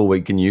a tool we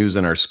can use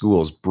in our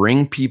schools.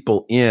 Bring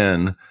people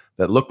in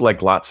that look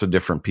like lots of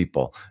different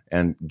people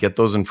and get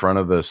those in front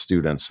of the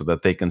students so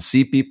that they can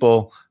see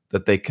people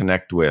that they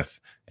connect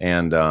with,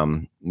 and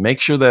make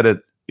sure that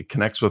it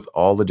connects with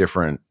all the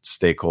different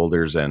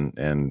stakeholders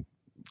and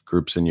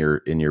groups in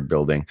your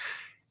building.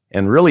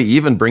 And really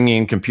even bringing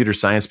in computer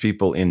science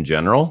people in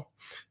general,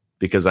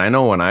 because I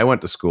know when I went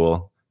to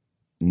school,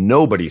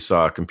 nobody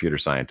saw a computer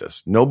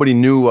scientist. Nobody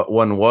knew what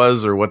one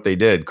was or what they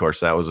did. Of course,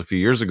 that was a few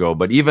years ago.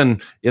 But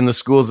even in the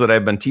schools that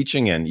I've been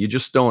teaching in, you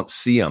just don't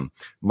see them,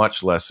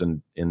 much less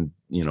in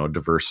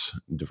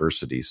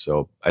diversity.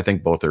 So I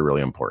think both are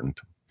really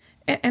important.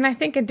 And I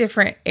think in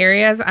different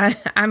areas,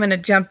 I'm going to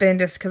jump in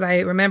just because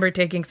I remember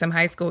taking some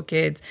high school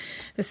kids.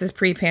 This is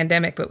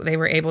pre-pandemic, but they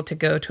were able to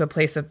go to a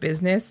place of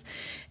business.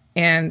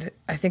 And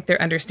I think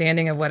their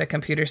understanding of what a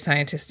computer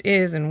scientist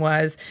is and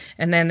was.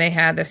 And then they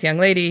had this young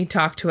lady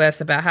talk to us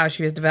about how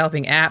she was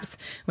developing apps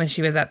when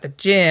she was at the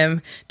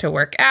gym to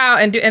work out.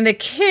 And the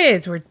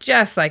kids were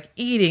just like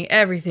eating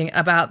everything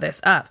about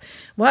this up.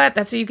 What?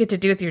 That's what you get to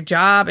do with your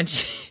job? And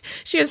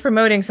she was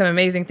promoting some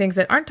amazing things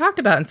that aren't talked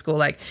about in school.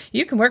 Like,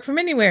 you can work from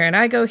anywhere, and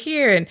I go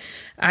here and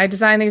I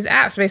design these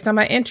apps based on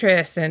my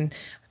interests. And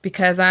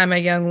because I'm a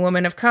young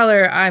woman of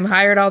color, I'm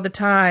hired all the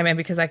time. And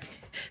because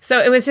so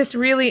it was just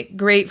really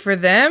great for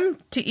them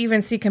to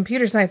even see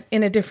computer science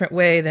in a different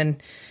way than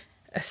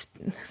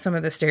some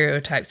of the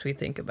stereotypes we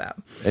think about.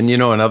 And,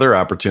 another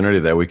opportunity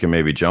that we can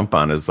maybe jump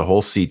on is the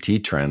whole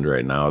CT trend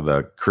right now,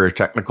 the career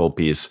technical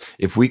piece.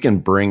 If we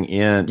can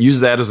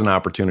use that as an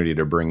opportunity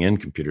to bring in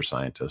computer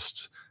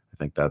scientists, I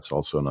think that's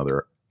also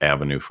another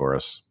avenue for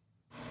us.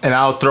 And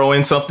I'll throw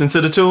in something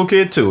to the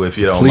toolkit too, if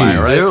you don't mind,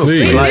 right?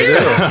 Please.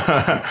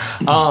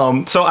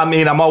 So,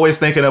 I'm always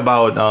thinking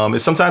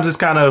about, sometimes it's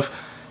kind of,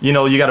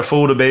 you got to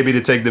fool the baby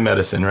to take the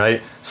medicine,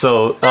 right?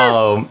 So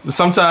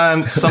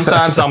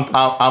sometimes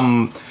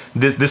I'm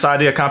this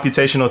idea of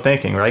computational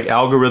thinking, right?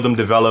 Algorithm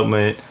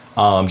development,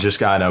 just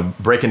kind of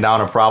breaking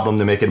down a problem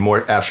to make it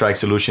more abstract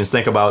solutions.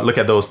 Look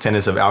at those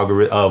tenets of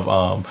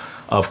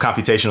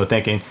computational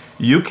thinking.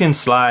 You can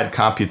slide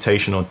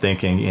computational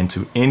thinking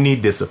into any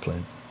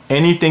discipline.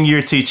 Anything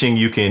you're teaching,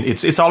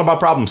 it's all about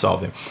problem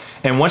solving.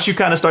 And once you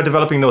kind of start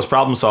developing those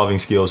problem solving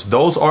skills,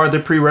 those are the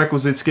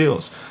prerequisite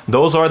skills.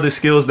 Those are the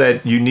skills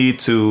that you need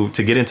to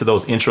get into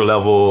those entry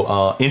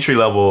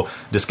level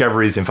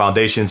discoveries and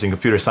foundations in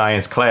computer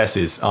science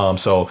classes.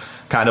 So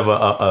kind of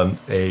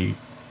a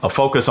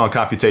focus on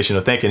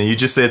computational thinking. And you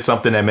just said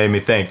something that made me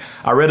think.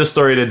 I read a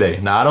story today.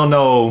 Now, I don't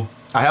know.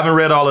 I haven't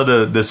read all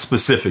of the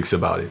specifics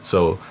about it.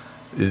 So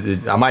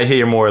I might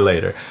hear more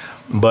later.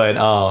 But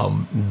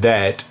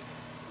that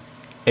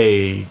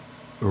a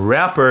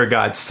rapper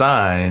got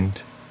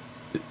signed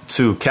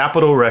to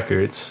Capitol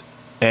Records,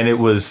 and it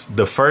was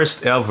the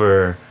first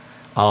ever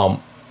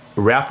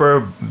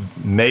rapper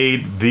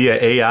made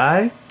via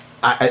AI.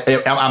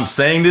 I'm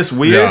saying this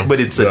weird, but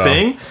it's a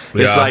thing.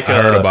 It's like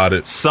I heard about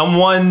it.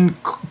 Someone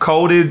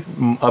coded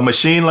a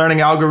machine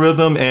learning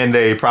algorithm, and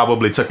they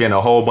probably took in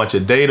a whole bunch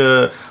of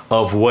data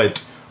of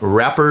what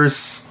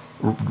rappers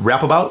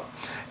rap about.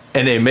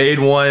 And they made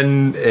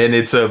one, and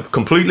it's a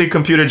completely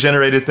computer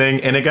generated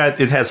thing, and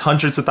it has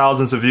hundreds of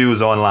thousands of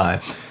views online.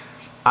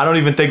 I don't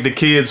even think the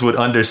kids would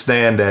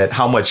understand that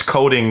how much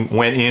coding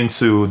went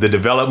into the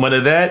development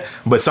of that,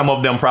 but some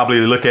of them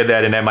probably look at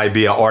that and that might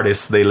be an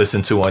artist they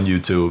listen to on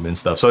YouTube and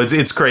stuff. So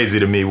it's crazy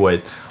to me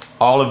what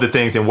all of the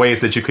things and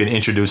ways that you can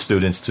introduce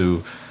students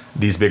to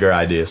these bigger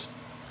ideas.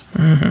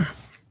 Mm-hmm.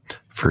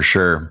 For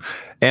sure.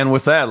 And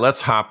with that,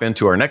 let's hop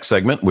into our next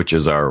segment, which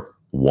is our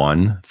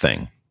one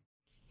thing.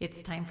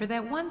 It's time for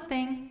that one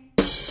thing.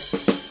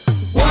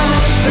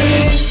 One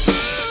thing.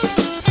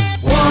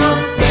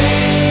 One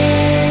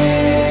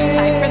thing. It's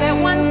time for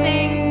that one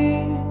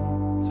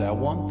thing. It's that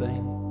one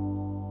thing.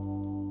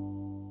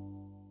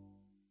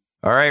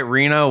 All right,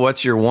 Rena,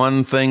 what's your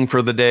one thing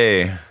for the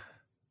day?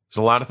 There's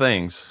a lot of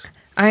things.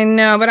 I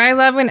know, but I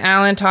love when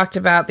Alan talked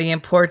about the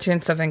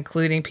importance of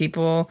including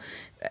people.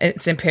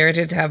 It's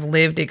imperative to have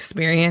lived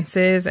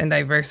experiences and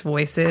diverse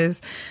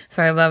voices.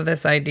 So I love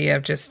this idea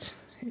of just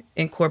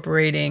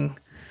incorporating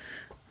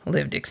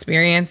lived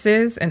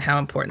experiences and how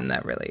important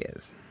that really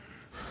is.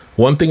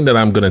 One thing that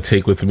I'm going to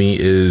take with me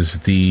is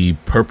the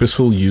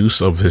purposeful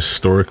use of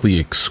historically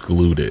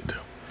excluded.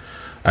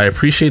 I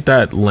appreciate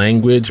that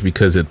language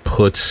because it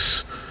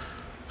puts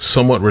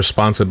somewhat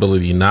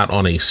responsibility not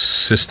on a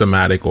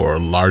systematic or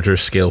larger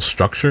scale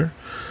structure,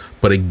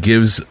 but it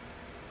gives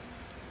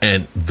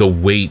the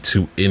weight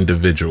to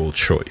individual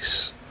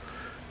choice.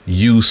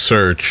 You,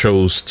 sir,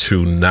 chose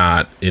to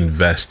not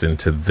invest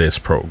into this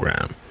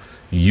program.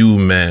 You,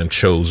 ma'am,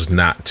 chose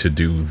not to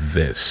do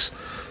this.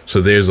 So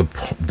there's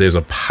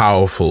a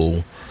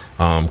powerful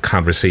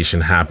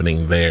conversation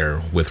happening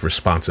there with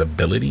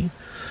responsibility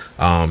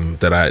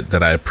that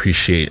I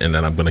appreciate and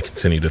that I'm going to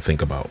continue to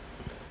think about.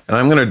 And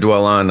I'm going to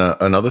dwell on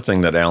another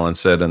thing that Alan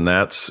said, and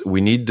that's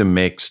we need to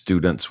make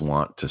students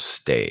want to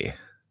stay.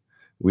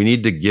 We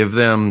need to give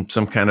them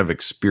some kind of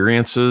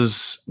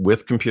experiences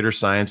with computer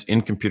science,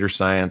 in computer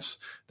science,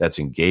 that's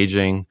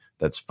engaging,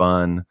 that's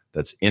fun,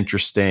 that's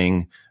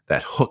interesting,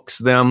 that hooks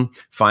them.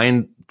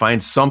 Find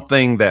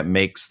something that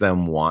makes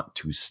them want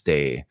to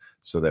stay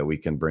so that we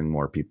can bring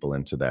more people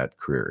into that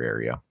career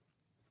area.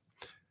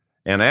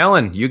 And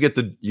Alan, you get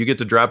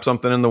to drop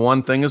something in the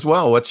one thing as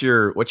well. What's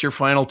your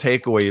final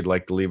takeaway you'd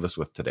like to leave us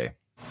with today?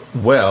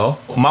 Well,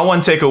 my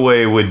one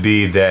takeaway would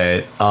be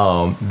that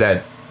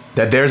that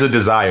there's a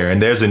desire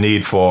and there's a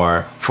need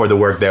for the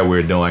work that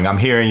we're doing. I'm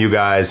hearing you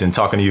guys and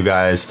talking to you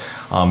guys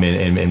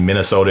in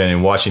Minnesota and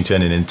in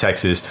Washington and in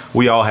Texas.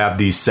 We all have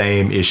these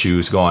same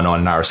issues going on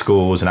in our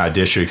schools and our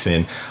districts.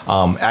 And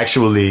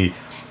actually,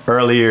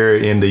 earlier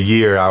in the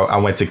year, I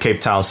went to Cape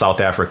Town,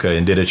 South Africa,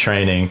 and did a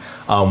training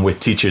with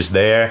teachers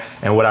there.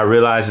 And what I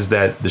realized is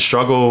that the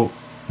struggle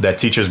that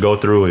teachers go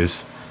through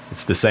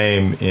it's the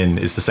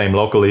same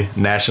locally,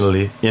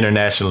 nationally,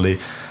 internationally.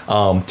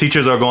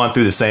 Teachers are going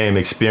through the same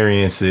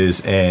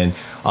experiences, and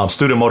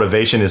student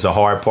motivation is a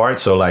hard part.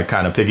 So like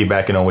kind of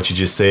piggybacking on what you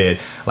just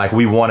said, like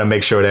we want to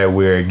make sure that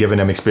we're giving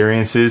them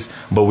experiences,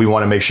 but we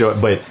want to make sure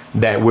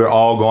that we're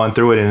all going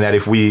through it, and that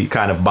if we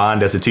kind of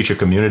bond as a teacher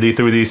community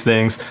through these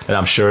things, then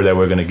I'm sure that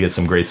we're going to get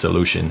some great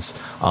solutions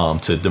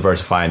to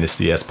diversifying the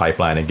CS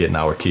pipeline and getting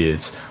our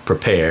kids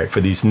prepared for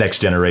these next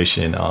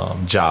generation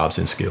jobs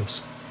and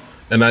skills.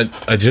 And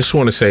I just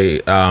want to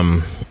say,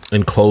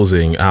 in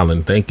closing,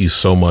 Alan, thank you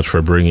so much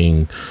for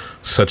bringing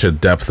such a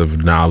depth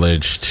of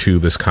knowledge to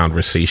this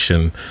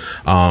conversation.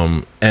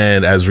 And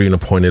as Rena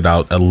pointed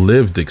out, a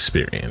lived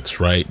experience,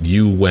 right?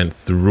 You went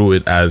through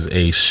it as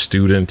a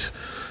student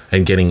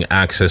and getting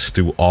access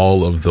through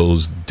all of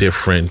those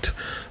different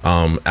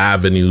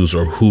avenues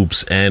or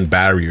hoops and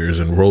barriers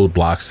and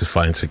roadblocks to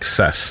find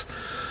success.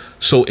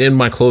 So in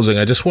my closing,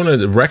 I just want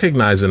to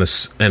recognize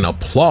and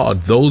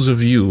applaud those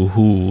of you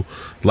who,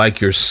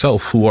 like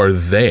yourself, who are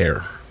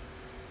there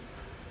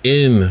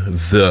in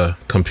the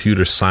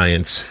computer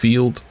science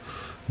field,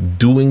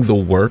 doing the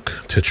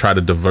work to try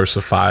to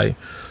diversify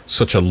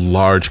such a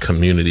large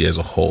community as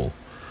a whole.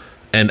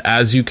 And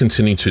as you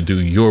continue to do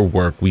your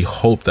work, we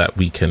hope that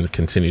we can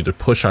continue to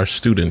push our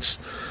students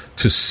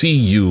to see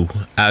you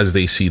as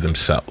they see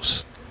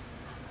themselves.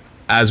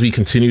 As we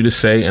continue to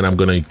say, and I'm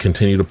going to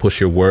continue to push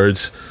your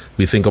words,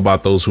 we think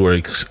about those who are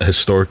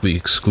historically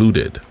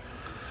excluded.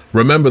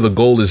 Remember, the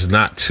goal is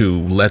not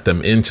to let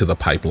them into the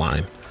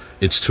pipeline.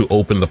 It's to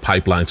open the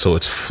pipeline so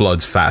it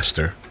floods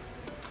faster.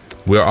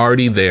 We're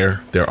already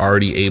there. They're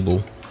already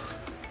able.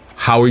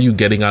 How are you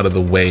getting out of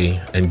the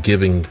way and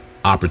giving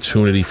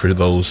opportunity for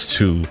those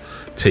to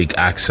take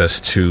access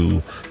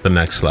to the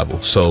next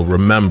level? So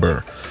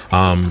remember,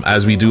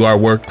 as we do our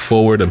work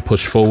forward and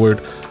push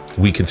forward,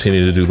 we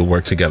continue to do the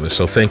work together.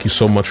 So thank you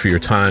so much for your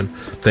time.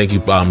 Thank you,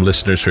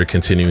 listeners, for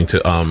continuing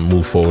to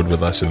move forward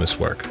with us in this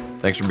work.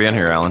 Thanks for being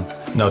here, Alan.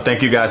 No,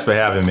 thank you guys for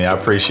having me. I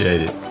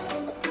appreciate it.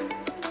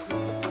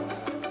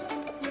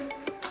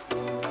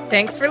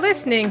 Thanks for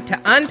listening to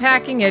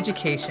Unpacking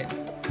Education.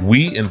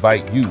 We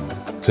invite you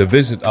to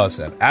visit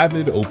us at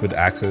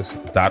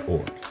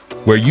avidopenaccess.org,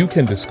 where you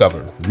can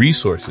discover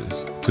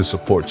resources to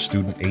support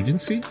student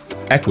agency,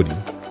 equity,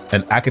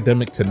 and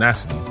academic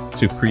tenacity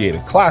to create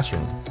a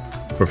classroom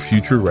for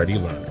future-ready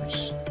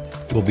learners.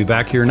 We'll be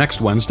back here next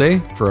Wednesday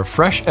for a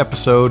fresh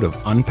episode of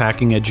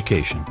Unpacking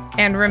Education.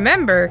 And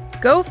remember,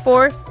 go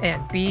forth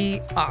and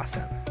be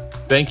awesome.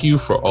 Thank you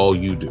for all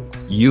you do.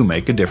 You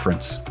make a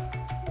difference.